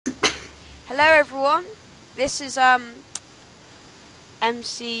Hello everyone, this is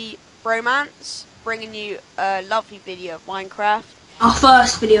MCbromance bringing you a lovely video of Minecraft. Our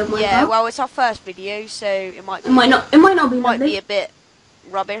first video of Minecraft. Yeah, well it's our first video, so it might be a bit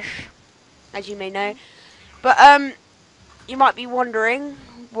rubbish, as you may know. But you might be wondering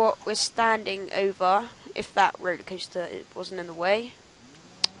what we're standing over, if that roller coaster wasn't in the way.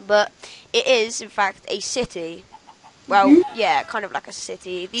 But it is in fact a city. Well, yeah, kind of like a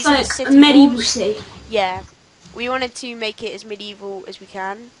city. These are the city a medieval walls. city. Yeah, we wanted to make it as medieval as we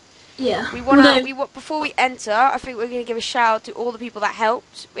can. Yeah. Before we enter, I think we're gonna give a shout out to all the people that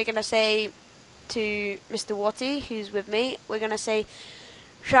helped. We're gonna say to Mr. Watty, who's with me. We're gonna say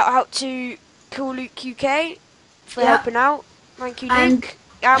shout out to Cool Luke UK for helping out. Thank you, Luke.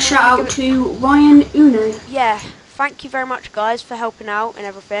 And shout out to Ryan Uno. Yeah, thank you very much, guys, for helping out and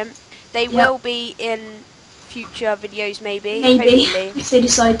everything. They will be in future videos, maybe if they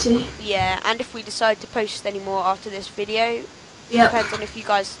decide to. Yeah, and if we decide to post any more after this video, depends on if you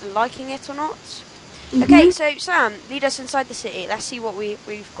guys are liking it or not. Okay, so Sam, lead us inside the city. Let's see what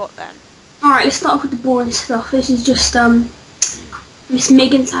we've got then. Alright, let's start off with the boring stuff. This is just Miss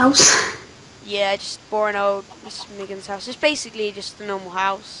Megan's house. Yeah, just boring old Miss Megan's house. It's basically just a normal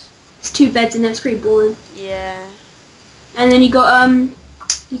house. It's 2 beds in there, it's pretty boring. Yeah. And then you got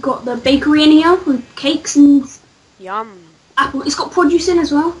the bakery in here with cakes and yum. Apple. It's got produce in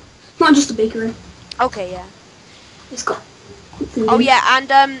as well. Not just a bakery. Okay, yeah. It's got. Oh yeah,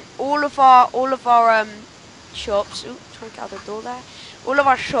 and all of our shops. Ooh, trying to get out the door there. All of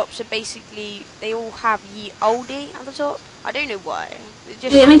our shops are basically, they all have ye olde at the top. I don't know why.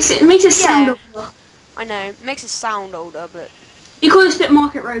 It makes it sound older. I know, it makes it sound older, but you call it Spit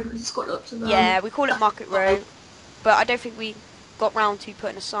Market Road because it's got lots of. Yeah, we call it Market Road, but I don't think we got round to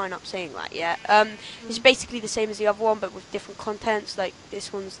putting a sign up saying that yet. It's basically the same as the other one, but with different contents. Like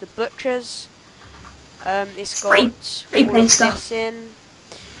this one's the butchers. It's got all of this in.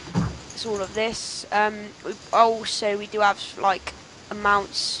 It's all of this. We do have like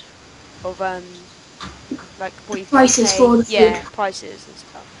amounts of like what you prices for the food. Prices and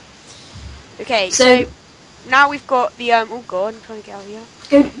stuff. Okay, so now we've got the oh god, I'm trying to get out of here.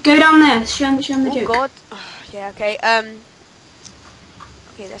 Go down there. Show them the joke. Oh god. Yeah. Okay.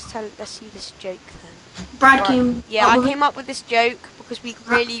 Okay, let's see this joke then. Brad came. Yeah, I came up with this joke because we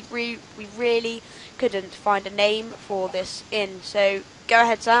really couldn't find a name for this inn. So go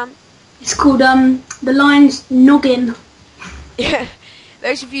ahead, Sam. It's called the Lion's Noggin. Yeah,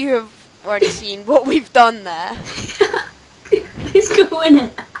 those of you who have already seen what we've done there. It's cool, isn't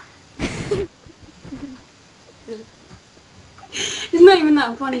it? It's not even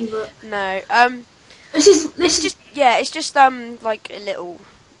that funny, but no. It's just like a little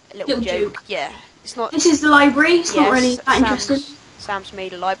joke. Yeah, it's not. This is the library. It's not really that interesting. Sam's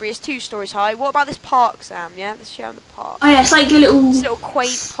made a library. It's 2 stories high. What about this park, Sam? Yeah, let's show them the park. Oh yeah, it's like a little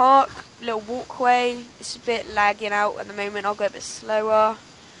quaint park, little walkway. It's a bit lagging out at the moment. I'll go a bit slower.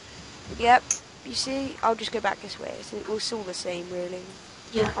 Yep, you see? I'll just go back this way. It's all the same, really.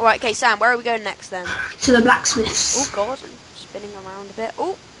 Yeah. All right, okay, Sam. Where are we going next then? To the blacksmiths. Oh God, I'm spinning around a bit.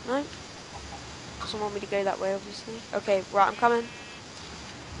 Oh no. Doesn't want me to go that way, obviously. Okay, right, I'm coming.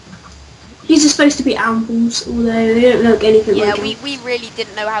 These are supposed to be anvils, although they don't look anything like them. Yeah, we really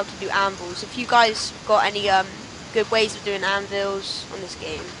didn't know how to do anvils. If you guys got any good ways of doing anvils on this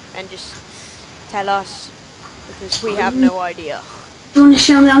game, then just tell us, because we have no idea. Do you want to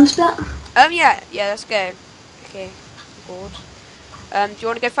show me down this bit? Yeah, let's go. Okay, bored. Do you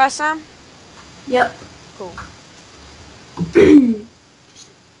want to go first, Sam? Yep. Cool.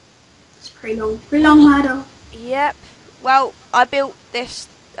 It's pretty long ladder. Yep. Well, I built this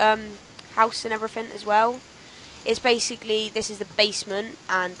house and everything as well. It's basically, this is the basement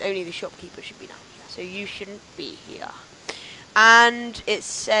and only the shopkeeper should be down here, so you shouldn't be here. And it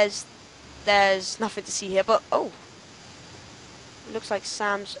says there's nothing to see here, but oh, it looks like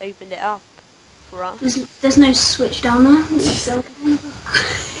Sam's opened it up for us. There's no switch down there.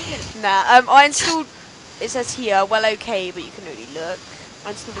 Nah, I installed, it says here, well okay, but you can only look. I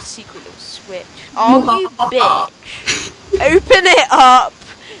installed a secret little switch. Oh, you bitch. Open it up,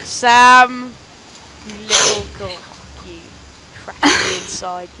 Sam. You little god. You cracking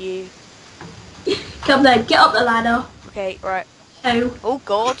inside, you. Come there, get up the ladder. Okay, right. Oh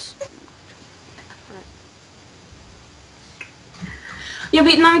god. Yeah,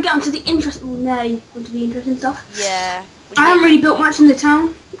 but now we get onto the interesting stuff. Yeah. I haven't really built much in the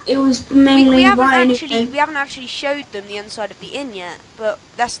town. It was mainly we haven't actually showed them the inside of the inn yet, but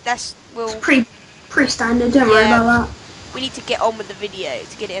we'll pretty standard, don't worry about that. We need to get on with the video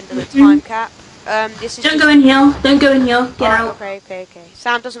to get it into the time cap. This is Don't just... go in here. Don't go in here. Get out. Okay.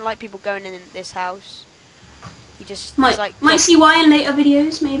 Sam doesn't like people going in this house. He just Might he's like... might see why in later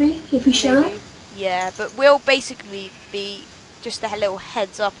videos, maybe, if we show Maybe. it. Yeah, but we'll basically be just a little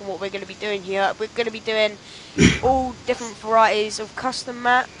heads up on what we're going to be doing here. We're going to be doing all different varieties of custom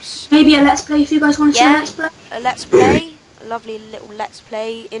maps. Maybe a let's play if you guys want to see a let's play. A let's play. A lovely little let's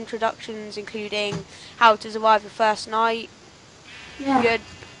play. Introductions including how to survive your first night. Yeah. Good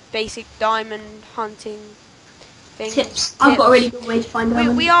basic diamond hunting things. Tips. I've got a really good way to find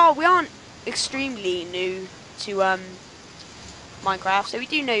them. We aren't extremely new to Minecraft, so we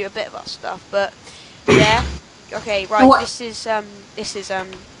do know a bit of our stuff, but yeah. Okay, right. What? This is a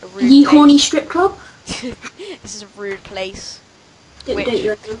rude Ye place. horny strip club. This is a rude place. Don't you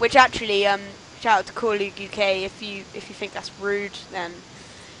reckon? Which actually shout out to Gerudoku UK. If you think that's rude, then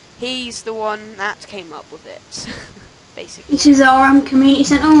he's the one that came up with it. Basically. This is our community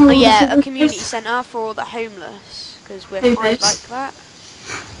centre. Oh yeah, a community centre for all the homeless, because we're quite Hobos. like that.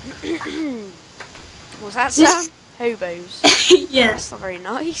 What's that sound? Hobos. Yeah. That's not very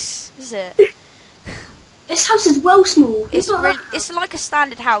nice, is it? This house is well small. It's like a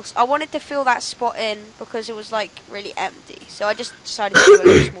standard house. I wanted to fill that spot in because it was like really empty, so I just decided to do a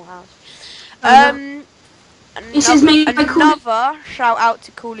little small house. This is made by Another shout out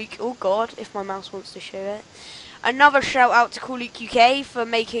to Gerudoku. Oh God, if my mouse wants to show it. Another shout out to Gerudoku UK for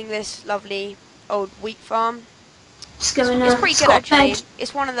making this lovely old wheat farm. Just going, it's pretty good actually.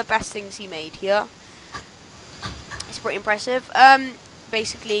 It's one of the best things he made here. It's pretty impressive.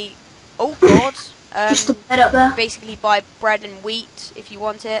 Basically, oh God. Just a bed up there. Basically buy bread and wheat if you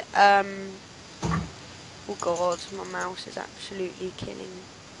want it. Oh God, my mouse is absolutely killing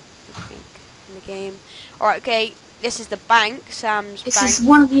everything in the game. Alright, okay, this is the bank, Sam's bank. This is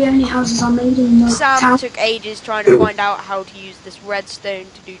one of the only houses I made in the Sam town. took ages trying to find out how to use this redstone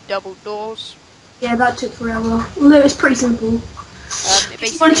to do double doors. Yeah, that took forever. Although it's pretty simple. It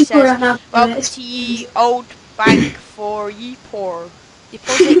basically says, welcome to ye old bank for ye poor.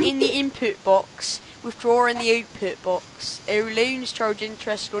 Deposit in the input box, withdraw in the output box. Our loans charge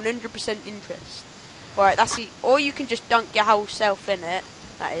interest on 100% interest. Right, that's it. Or you can just dunk your whole self in it.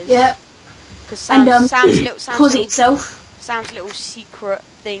 That is. Yeah. Because Sam's little secret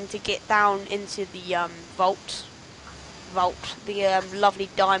thing to get down into the vault, the lovely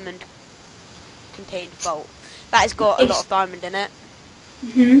diamond contained vault. That has got a lot of diamond in it.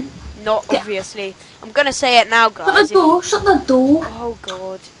 Not obviously. I'm gonna say it now, guys. Shut the door. Oh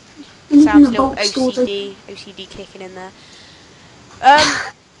God. Sam's little OCD kicking in there.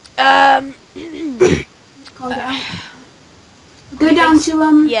 Go down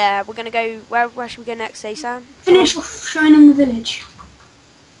to Yeah, we're gonna go. Where should we go next? Say, Sam. Finish off showing them the village.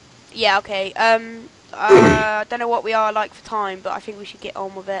 Yeah. Okay. I don't know what we are like for time, but I think we should get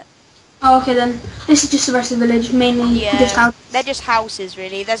on with it. Oh, okay then. This is just the rest of the village, mainly just houses. They're just houses,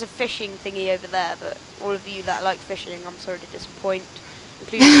 really. There's a fishing thingy over there, but all of you that like fishing, I'm sorry to disappoint,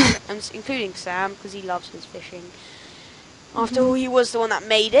 including Sam, because he loves his fishing. After all, he was the one that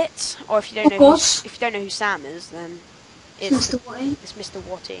made it. Or if you don't know who Sam is, then it's Mr. Watty. It's Mr.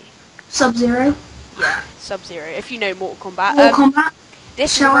 Watty. Sub-Zero. Yeah, Sub-Zero. If you know Mortal Kombat. Mortal Kombat.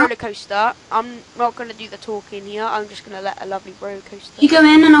 This is a roller coaster. I'm not going to do the talking here. I'm just going to let a lovely roller coaster. You go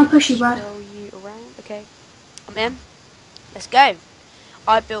in and I'll push you, Brad. Show you around. Okay. I'm in. Let's go.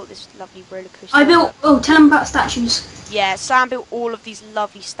 I built this lovely roller coaster. Oh, tell them about statues. Yeah, Sam built all of these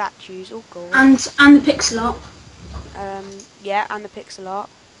lovely statues. Oh God. And the pixel art. Yeah, and the pixel art.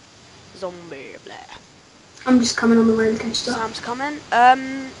 Zombie blah. I'm just coming on the roller coaster. Sam's coming.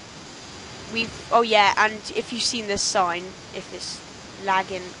 Oh yeah, and if you've seen this sign, if it's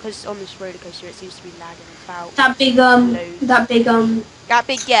lagging, because on this roller coaster it seems to be lagging about that big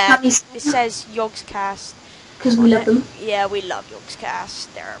yeah. It says Yogscast. Because we love them. Yeah, we love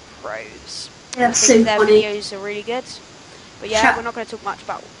Yogscast. They're pros. Yeah, so their funny. videos are really good. But yeah, we're not going to talk much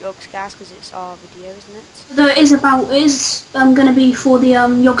about Yogscast because it's our video, isn't it? Though it is going to be for the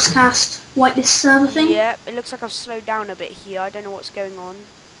Yogscast whitelist server thing. Yeah, it looks like I've slowed down a bit here. I don't know what's going on.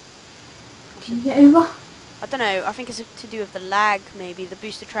 Can you get over? I don't know. I think it's to do with the lag, maybe. The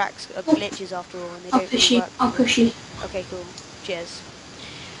booster tracks are glitches after all, and they don't really work. I'll push you. Okay, cool. Cheers.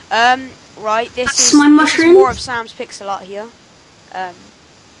 Right. This is more of Sam's pixel art here.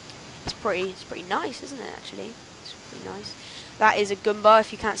 It's pretty nice, isn't it? Actually, it's pretty nice. That is a Goomba.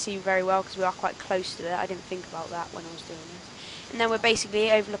 If you can't see very well, because we are quite close to it. I didn't think about that when I was doing this. And then we're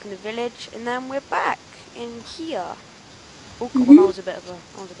basically overlooking the village, and then we're back in here. Oh God, that was a bit of a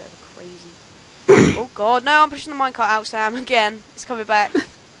crazy. Oh God, no! I'm pushing the minecart out, Sam. Again, it's coming back.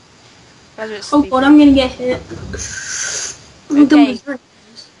 Oh God, I'm gonna get hit. Okay.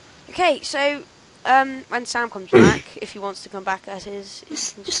 Okay, so when Sam comes back, if he wants to come back as is,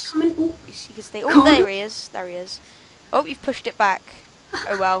 Just come in. Oh, he can stay. Oh, there he is. There he is. Oh, you've pushed it back.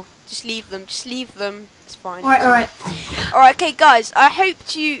 Oh well, just leave them. Just leave them. It's fine. alright. Alright, okay, guys. I hope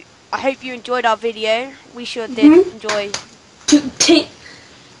you enjoyed our video. We sure did enjoy.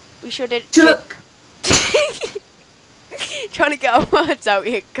 We sure did. Trying to get our words out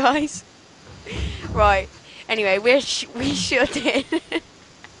here, guys. Right. Anyway, we sure did.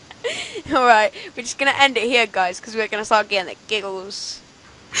 Alright, we're just gonna end it here, guys, because we're gonna start getting the giggles.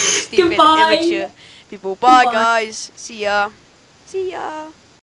 Stupid, Goodbye. immature people. Bye, Goodbye. guys. See ya. See ya.